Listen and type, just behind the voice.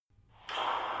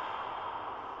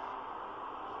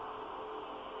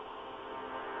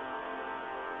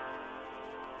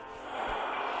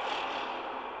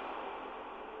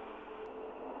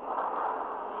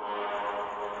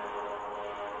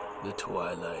the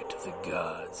twilight of the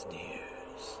gods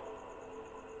nears.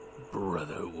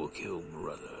 Brother will kill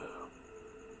brother.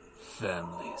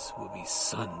 Families will be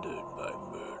sundered by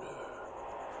murder.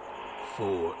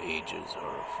 4 ages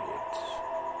are afoot.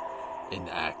 An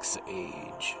axe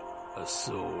age, a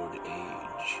sword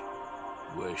age,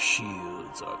 where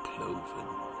shields are cloven.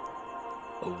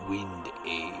 A wind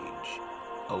age,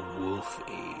 a wolf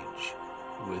age,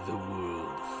 where the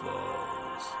world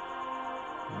falls.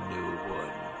 No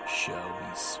one shall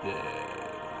be spared.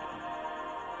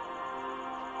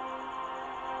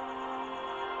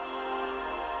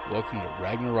 Welcome to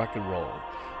Ragnarok and Roll,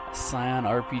 a Scion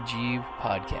RPG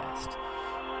podcast.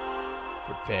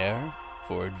 Prepare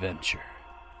for adventure.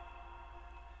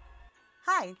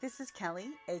 Hi, this is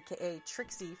Kelly, aka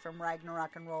Trixie from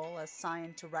Ragnarok and Roll, a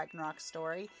Scion to Ragnarok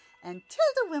story, and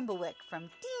Tilda Wimblewick from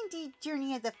D&D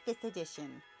Journey of the 5th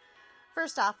Edition.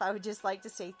 First off, I would just like to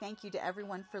say thank you to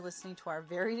everyone for listening to our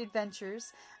varied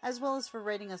adventures, as well as for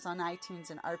rating us on iTunes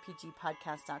and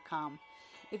RPGpodcast.com.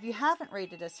 If you haven't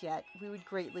rated us yet, we would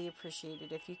greatly appreciate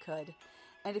it if you could.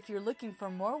 And if you're looking for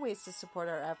more ways to support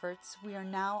our efforts, we are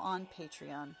now on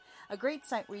Patreon, a great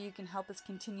site where you can help us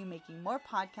continue making more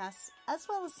podcasts, as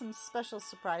well as some special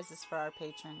surprises for our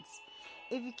patrons.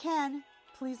 If you can,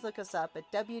 please look us up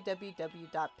at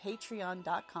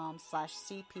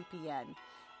www.patreon.com/cppn.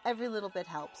 Every little bit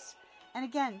helps. And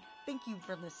again, thank you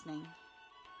for listening.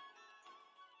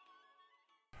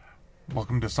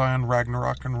 Welcome to Scion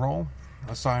Ragnarok and Roll,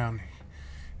 a Scion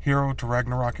Hero to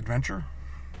Ragnarok adventure.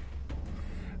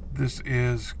 This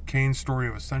is Kane's story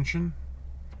of ascension.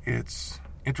 It's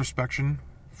introspection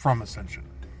from ascension.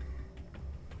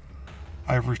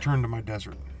 I have returned to my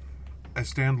desert. I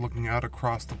stand looking out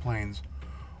across the plains,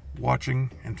 watching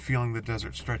and feeling the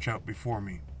desert stretch out before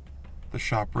me. The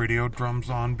shop radio drums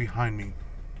on behind me.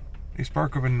 A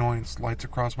spark of annoyance lights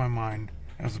across my mind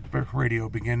as the radio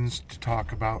begins to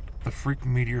talk about the freak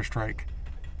meteor strike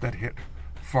that hit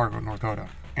Fargo, North Dakota,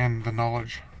 and the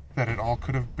knowledge that it all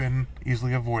could have been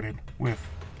easily avoided with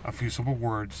a few simple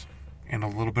words and a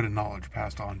little bit of knowledge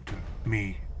passed on to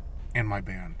me and my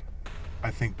band.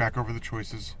 I think back over the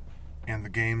choices and the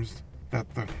games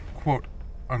that the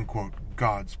quote-unquote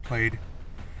gods played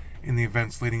in the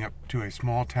events leading up to a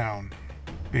small town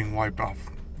being wiped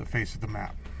off the face of the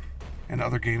map, and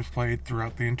other games played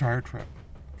throughout the entire trip,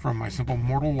 from my simple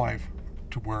mortal life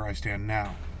to where I stand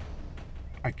now.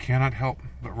 I cannot help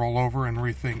but roll over and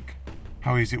rethink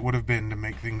how easy it would have been to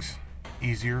make things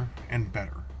easier and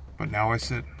better. But now I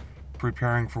sit,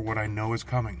 preparing for what I know is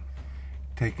coming,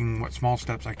 taking what small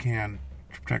steps I can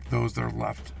to protect those that are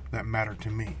left that matter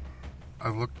to me. I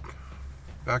look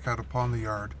back out upon the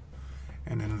yard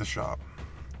and into the shop,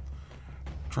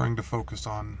 trying to focus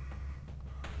on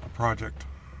a project,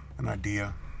 an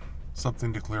idea,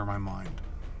 something to clear my mind.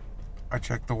 I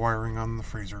check the wiring on the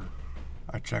freezer.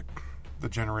 I check the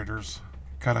generators,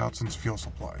 cutouts, and fuel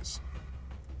supplies.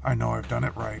 I know I've done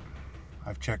it right.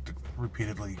 I've checked it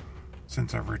repeatedly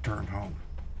since I've returned home.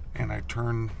 And I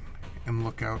turn and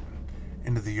look out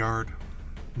into the yard,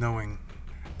 knowing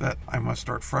that I must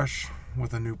start fresh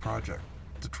with a new project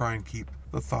to try and keep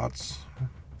the thoughts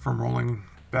from rolling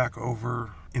back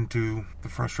over into the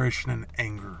frustration and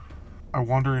anger. I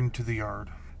wander into the yard,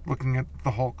 looking at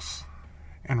the hulks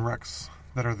and wrecks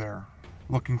that are there,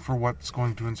 looking for what's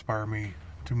going to inspire me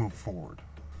to move forward.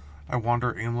 I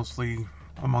wander aimlessly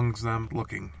amongst them,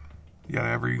 looking. Yet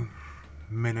every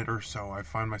minute or so I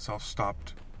find myself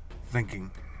stopped,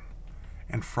 thinking,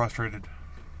 and frustrated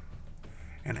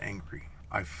and angry.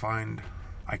 I find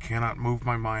I cannot move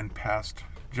my mind past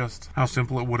just how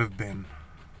simple it would have been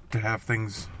to have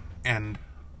things end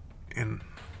in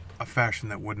a fashion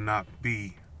that would not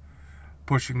be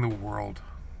pushing the world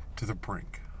to the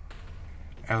brink.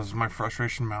 As my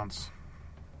frustration mounts,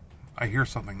 I hear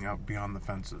something out beyond the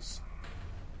fences.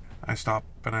 I stop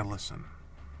and I listen,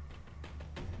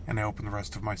 and I open the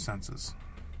rest of my senses,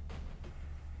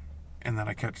 and then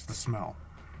I catch the smell.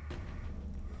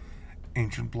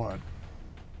 Ancient blood,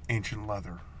 ancient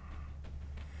leather,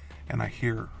 and I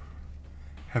hear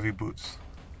heavy boots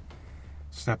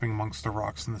stepping amongst the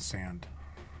rocks and the sand.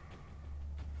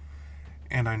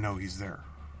 And I know he's there,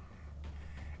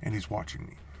 and he's watching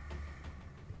me.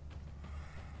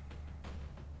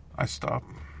 I stop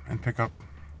and pick up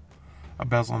a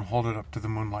bezel and hold it up to the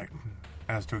moonlight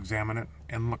as to examine it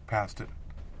and look past it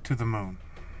to the moon.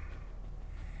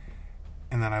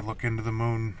 And then I look into the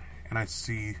moon and I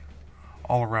see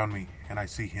all around me, and I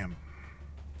see him,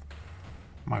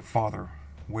 my father,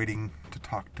 waiting to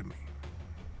talk to me.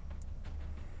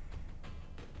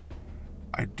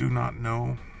 I do not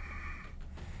know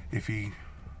if he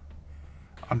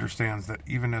understands that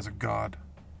even as a god,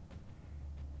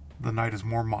 the night is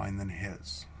more mine than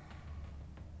his.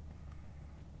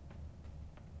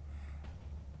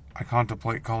 I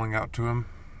contemplate calling out to him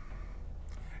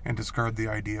and discard the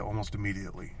idea almost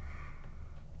immediately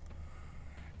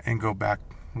and go back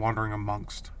wandering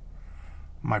amongst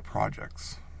my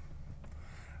projects,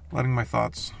 letting my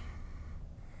thoughts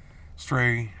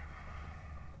stray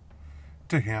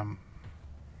to him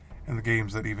and the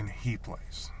games that even he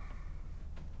plays,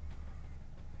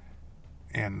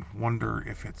 and wonder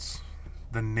if it's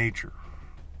the nature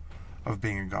of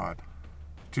being a god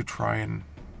to try and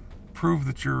prove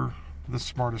that you're the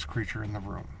smartest creature in the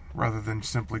room, rather than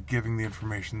simply giving the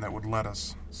information that would let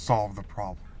us solve the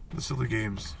problem. The silly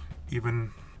games,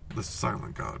 even the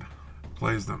silent god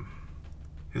plays them.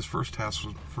 His first task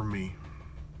for me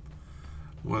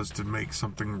was to make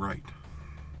something right.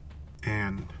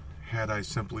 And had I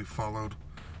simply followed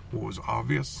what was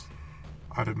obvious,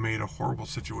 I'd have made a horrible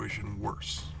situation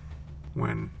worse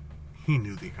when he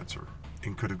knew the answer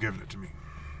and could have given it to me.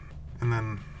 And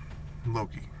then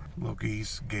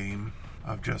Loki's game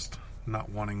of just not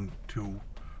wanting to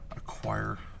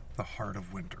acquire the heart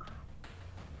of winter.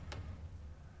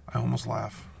 I almost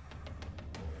laugh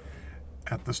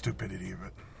at the stupidity of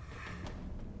it.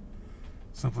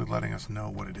 Simply letting us know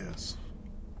what it is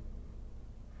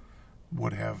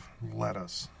would have let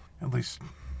us at least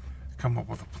come up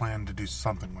with a plan to do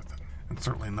something with it, and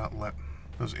certainly not let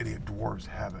those idiot dwarves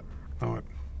have it, though it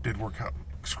did work out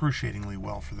excruciatingly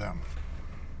well for them.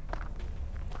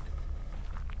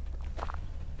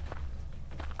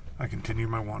 I continue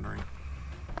my wandering,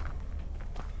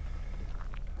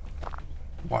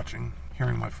 watching,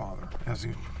 hearing my father as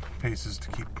he paces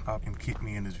to keep up and keep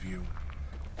me in his view.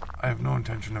 I have no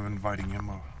intention of inviting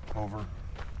him over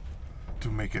to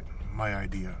make it my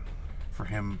idea for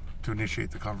him to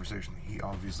initiate the conversation he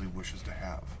obviously wishes to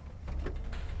have.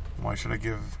 Why should I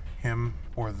give him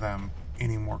or them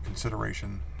any more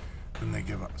consideration than they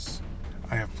give us?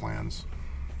 I have plans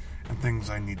and things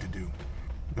I need to do.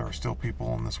 There are still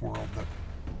people in this world that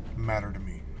matter to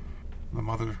me. The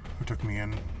mother who took me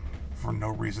in for no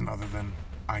reason other than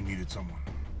I needed someone,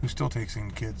 who still takes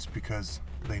in kids because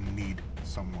they need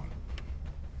someone.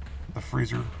 The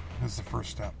freezer is the first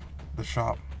step. The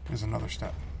shop is another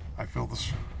step. I fill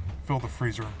the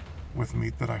freezer with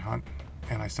meat that I hunt,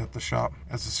 and I set the shop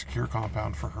as a secure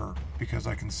compound for her because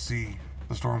I can see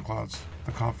the storm clouds,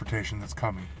 the confrontation that's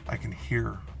coming. I can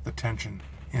hear the tension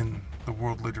in the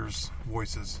world leaders'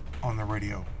 voices on the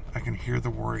radio. I can hear the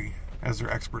worry as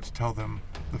their experts tell them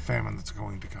the famine that's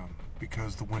going to come,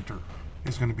 because the winter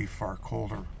is going to be far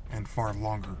colder and far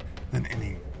longer than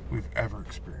any we've ever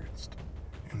experienced.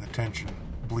 And the tension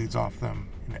bleeds off them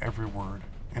in every word,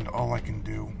 and all I can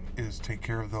do is take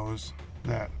care of those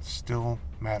that still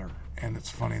matter. And it's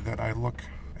funny that I look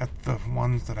at the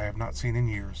ones that I have not seen in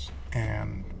years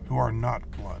and who are not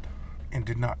blood and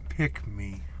did not pick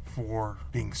me for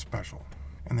being special,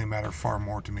 and they matter far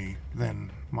more to me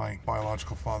than my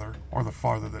biological father or the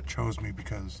father that chose me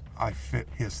because I fit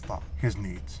his thought, his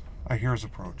needs. I hear his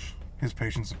approach. His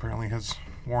patience apparently has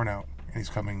worn out, and he's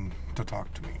coming to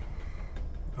talk to me.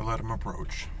 I let him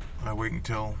approach. I wait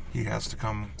until he has to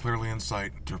come clearly in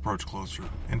sight to approach closer,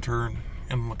 and turn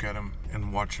and look at him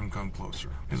and watch him come closer.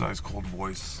 His ice-cold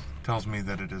voice tells me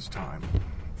that it is time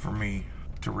for me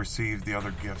to receive the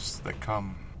other gifts that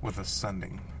come with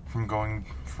ascending, from going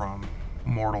from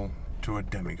mortal to a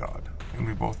demigod. And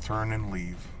we both turn and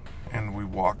leave, and we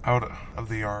walk out of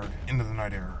the yard into the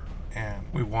night air, and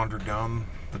we wander down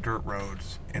the dirt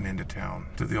roads and into town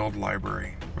to the old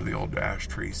library where the old ash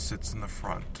tree sits in the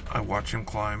front. I watch him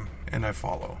climb, and I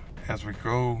follow. As we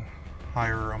go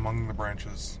higher among the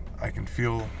branches, I can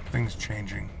feel things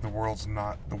changing. The world's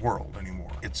not the world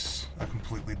anymore. It's a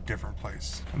completely different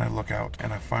place. And I look out,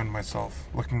 and I find myself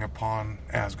looking upon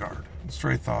Asgard.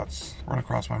 Stray thoughts run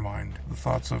across my mind. The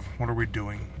thoughts of, what are we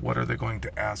doing? What are they going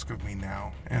to ask of me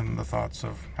now? And the thoughts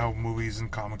of how movies and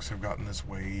comics have gotten this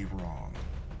way wrong.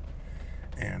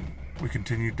 And we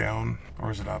continue down,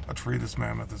 or is it up, a tree this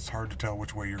mammoth. It's hard to tell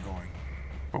which way you're going.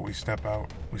 But we step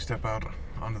out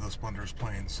onto the splendorous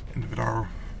plains, and Vidar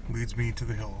leads me to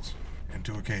the hills and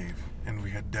to a cave, and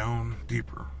we head down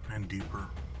deeper and deeper,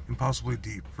 impossibly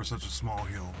deep for such a small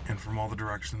hill, and from all the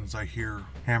directions I hear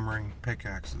hammering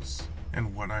pickaxes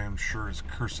and what I am sure is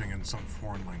cursing in some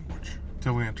foreign language,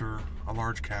 till we enter a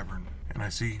large cavern, and I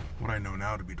see what I know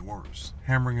now to be dwarves,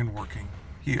 hammering and working.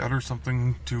 He utters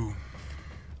something to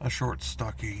a short,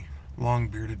 stocky,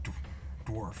 long-bearded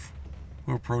dwarf,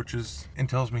 who approaches and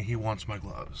tells me he wants my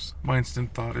gloves. My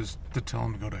instant thought is to tell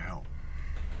him to go to hell.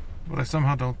 but I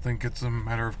somehow don't think it's a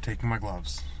matter of taking my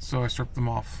gloves. So I strip them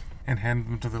off and hand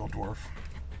them to the old dwarf,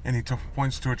 and he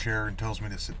points to a chair and tells me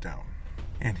to sit down.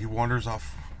 And he wanders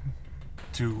off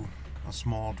to a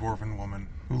small dwarven woman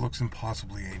who looks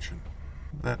impossibly ancient.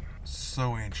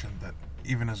 So ancient that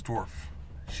even as dwarf,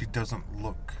 she doesn't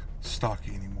look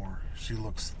stocky anymore. She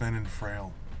looks thin and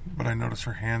frail, but I notice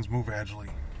her hands move agilely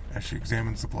as she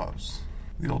examines the gloves.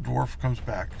 The old dwarf comes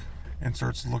back and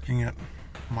starts looking at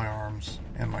my arms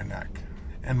and my neck,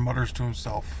 and mutters to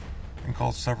himself and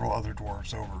calls several other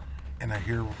dwarves over, and I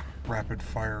hear rapid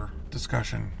fire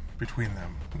discussion between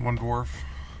them. One dwarf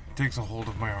takes a hold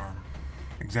of my arm,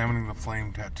 examining the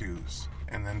flame tattoos,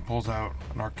 and then pulls out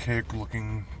an archaic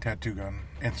looking tattoo gun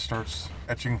and starts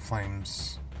etching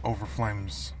flames over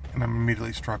flames, and I'm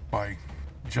immediately struck by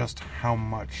just how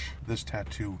much this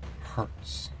tattoo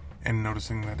hurts, and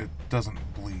noticing that it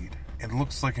doesn't bleed. It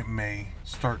looks like it may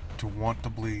start to want to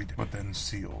bleed, but then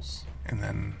seals. And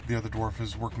then the other dwarf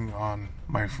is working on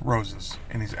my roses,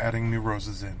 and he's adding new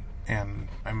roses in. And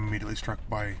I'm immediately struck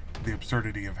by the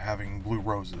absurdity of having blue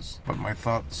roses. But my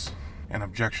thoughts and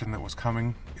objection that was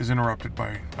coming is interrupted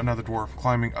by another dwarf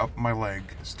climbing up my leg,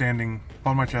 standing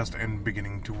on my chest and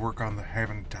beginning to work on the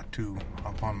Haven tattoo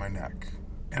upon my neck.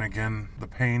 And again, the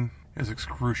pain is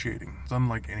excruciating. It's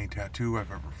unlike any tattoo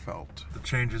I've ever felt. The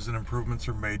changes and improvements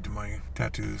are made to my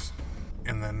tattoos,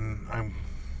 and then I'm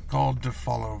called to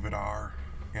follow Vidar,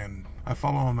 and I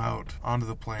follow him out onto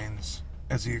the plains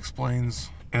as he explains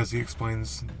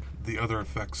the other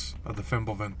effects of the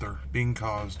Fimbulventr being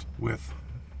caused with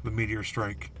the meteor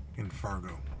strike in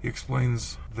Fargo. He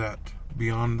explains that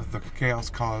beyond the chaos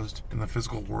caused in the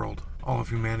physical world, all of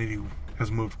humanity has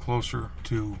moved closer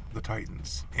to the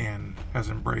Titans and has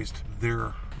embraced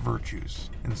their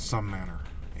virtues in some manner,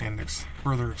 and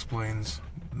further explains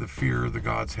the fear the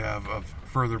gods have of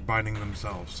further binding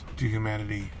themselves to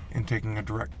humanity and taking a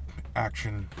direct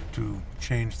action to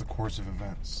change the course of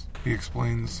events. He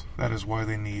explains that is why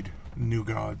they need new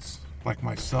gods like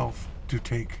myself to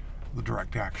take the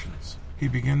direct actions. He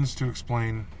begins to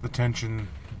explain the tension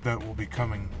that will be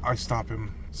coming. I stop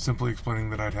him, simply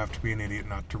explaining that I'd have to be an idiot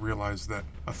not to realize that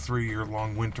a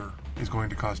 3-year-long winter is going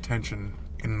to cause tension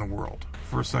in the world.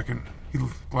 For a second, he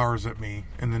glowers at me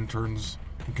and then turns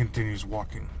and continues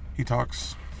walking. He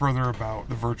talks further about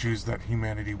the virtues that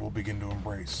humanity will begin to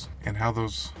embrace and how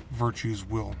those virtues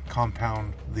will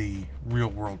compound the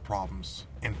real-world problems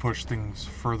and push things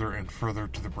further and further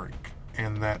to the brink,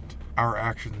 and that our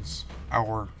actions,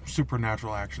 our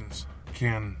supernatural actions,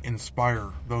 can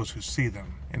inspire those who see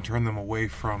them and turn them away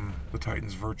from the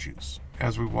Titan's virtues.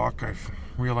 As we walk, I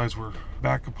realize we're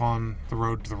back upon the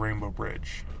road to the Rainbow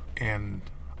Bridge, and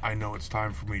I know it's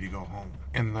time for me to go home.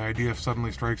 And the idea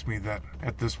suddenly strikes me that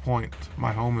at this point,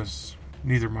 my home is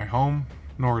neither my home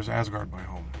nor is Asgard my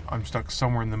home. I'm stuck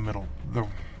somewhere in the middle. The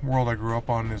world I grew up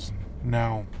on is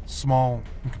now small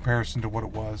in comparison to what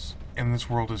it was, and this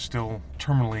world is still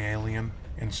terminally alien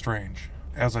and strange.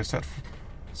 As I set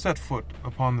foot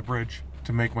upon the bridge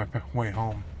to make my way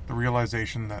home, the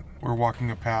realization that we're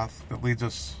walking a path that leads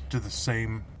us to the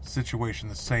same situation,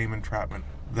 the same entrapment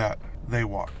that they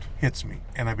walked, hits me,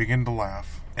 and I begin to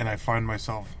laugh, and I find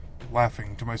myself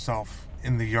laughing to myself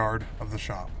in the yard of the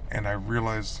shop. And I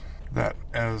realize that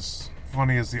as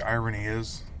funny as the irony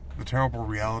is, the terrible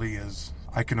reality is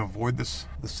I can avoid the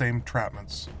same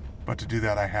entrapments, but to do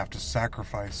that I have to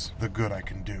sacrifice the good I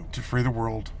can do. To free the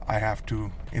world, I have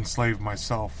to enslave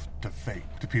myself to fate,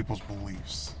 to people's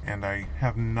beliefs. And I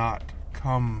have not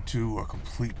come to a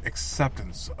complete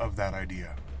acceptance of that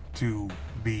idea, to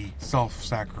be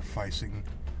self-sacrificing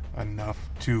enough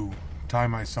to tie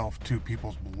myself to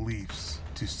people's beliefs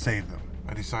to save them.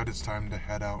 I decide it's time to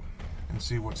head out and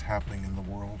see what's happening in the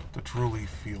world, to truly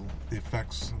feel the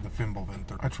effects of the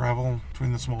Fimbulventr. I travel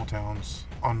between the small towns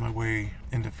on my way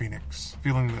into Phoenix,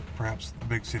 feeling that perhaps the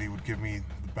big city would give me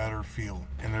the better feel,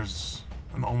 and there's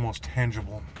an almost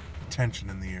tangible tension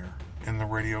in the air. And the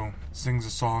radio sings a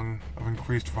song of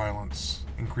increased violence,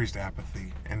 increased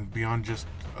apathy, and beyond just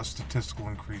a statistical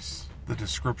increase, the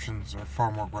descriptions are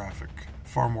far more graphic,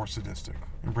 far more sadistic,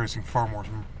 embracing far more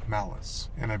malice,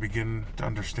 and I begin to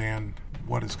understand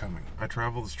what is coming. I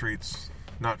travel the streets,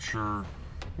 not sure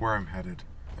where I'm headed,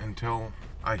 until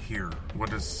I hear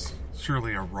what is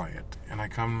surely a riot, and I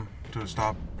come to a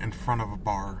stop in front of a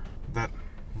bar that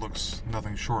looks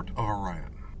nothing short of a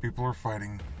riot. People are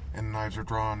fighting, and knives are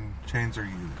drawn, chains are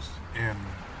used, and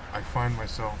I find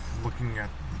myself looking at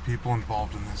the people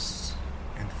involved in this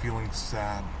and feeling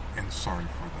sad and sorry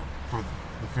for them. For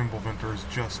the Fimbulventr has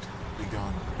just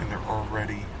begun, and they're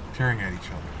already tearing at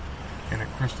each other, and it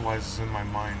crystallizes in my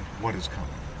mind what is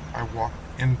coming. I walk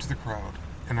into the crowd,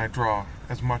 and I draw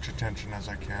as much attention as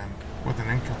I can with an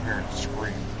incoherent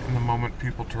scream. In the moment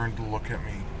people turn to look at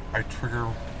me, I trigger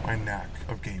my knack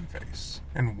of game face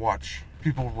and watch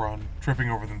people run, tripping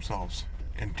over themselves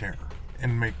in terror,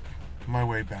 and make my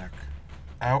way back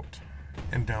out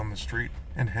and down the street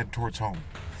and head towards home,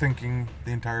 thinking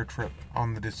the entire trip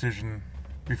on the decision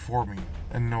before me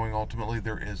and knowing ultimately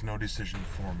there is no decision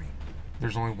for me.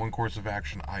 There's only one course of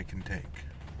action I can take.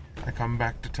 I come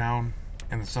back to town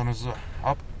and the sun is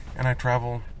up, and I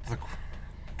travel to the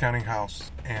counting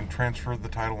house and transfer the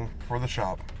title for the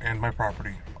shop and my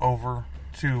property over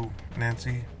to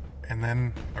Nancy, and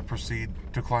then I proceed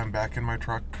to climb back in my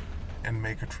truck and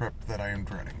make a trip that I am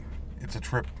dreading. It's a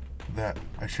trip that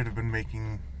I should have been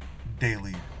making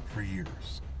daily for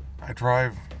years. I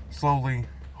drive slowly,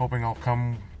 hoping I'll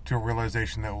come to a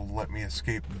realization that will let me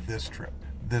escape this trip,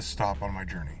 this stop on my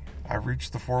journey. I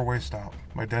reach the four-way stop,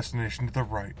 my destination to the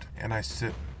right, and I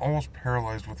sit almost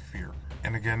paralyzed with fear,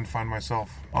 and again find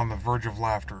myself on the verge of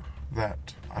laughter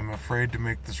that I'm afraid to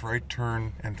make this right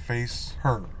turn and face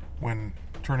her, when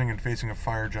turning and facing a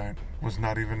fire giant was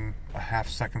not even a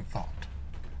half-second thought.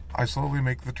 I slowly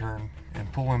make the turn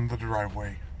and pull in the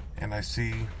driveway, and I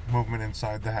see movement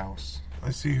inside the house. I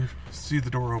see the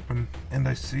door open, and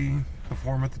I see the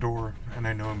form at the door, and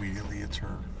I know immediately it's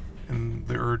her. And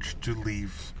the urge to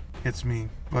leave hits me,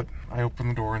 but I open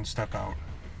the door and step out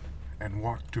and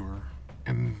walk to her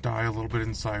and die a little bit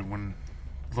inside when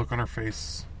the look on her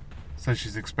face says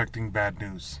she's expecting bad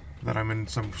news, that I'm in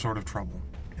some sort of trouble.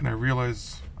 And I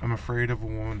realize I'm afraid of a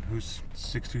woman who's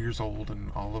 60 years old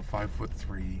and all of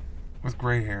 5'3", with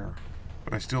gray hair,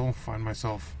 but I still find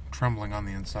myself trembling on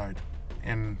the inside,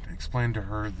 and explain to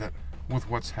her that with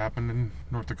what's happened in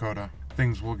North Dakota,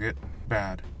 things will get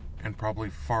bad, and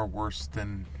probably far worse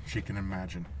than she can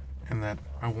imagine, and that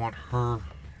I want her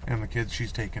and the kids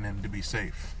she's taken in to be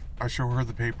safe. I show her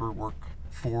the paperwork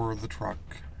for the truck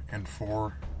and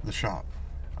for the shop.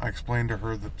 I explain to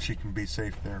her that she can be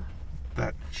safe there,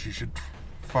 that she should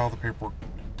file the paperwork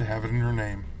to have it in her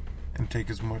name and take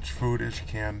as much food as she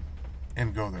can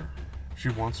and go there. She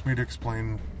wants me to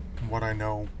explain what I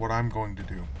know, what I'm going to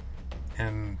do,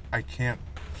 and I can't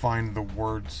find the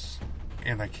words,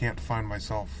 and I can't find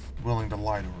myself willing to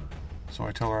lie to her. So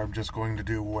I tell her I'm just going to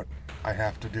do what I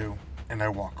have to do, and I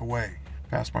walk away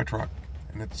past my truck.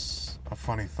 And it's a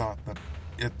funny thought that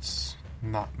it's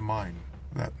not mine,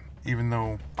 that even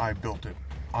though I built it,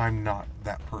 I'm not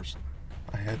that person.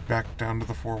 I head back down to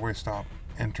the four-way stop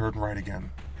and turn right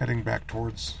again, heading back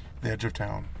towards the edge of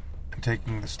town and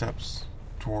taking the steps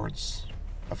towards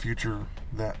a future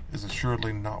that is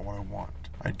assuredly not what I want.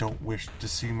 I don't wish to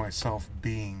see myself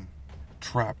being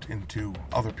trapped into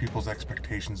other people's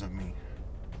expectations of me.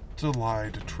 To lie,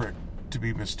 to trick, to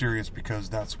be mysterious because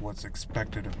that's what's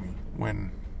expected of me,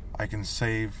 when I can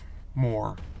save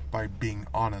more by being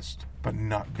honest, but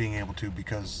not being able to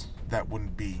because that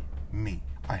wouldn't be me.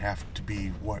 I have to be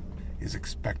what is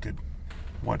expected,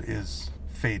 what is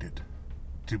fated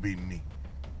to be me.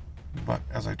 But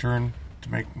as I turn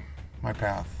to make my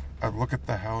path, I look at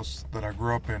the house that I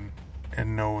grew up in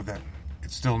and know that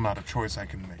it's still not a choice I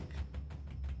can make.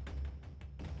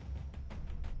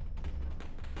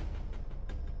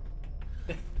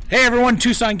 Hey everyone,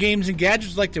 Tucson Games and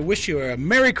Gadgets would like to wish you a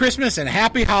Merry Christmas and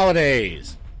Happy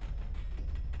Holidays.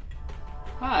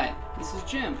 Hi, this is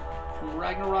Jim from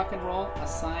Ragnarok and Roll, a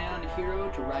Scion Hero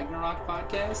to Ragnarok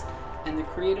podcast, and the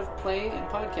Creative Play and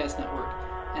Podcast Network.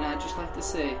 And I'd just like to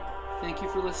say thank you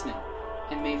for listening,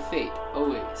 and may fate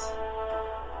always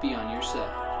be on your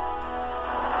side.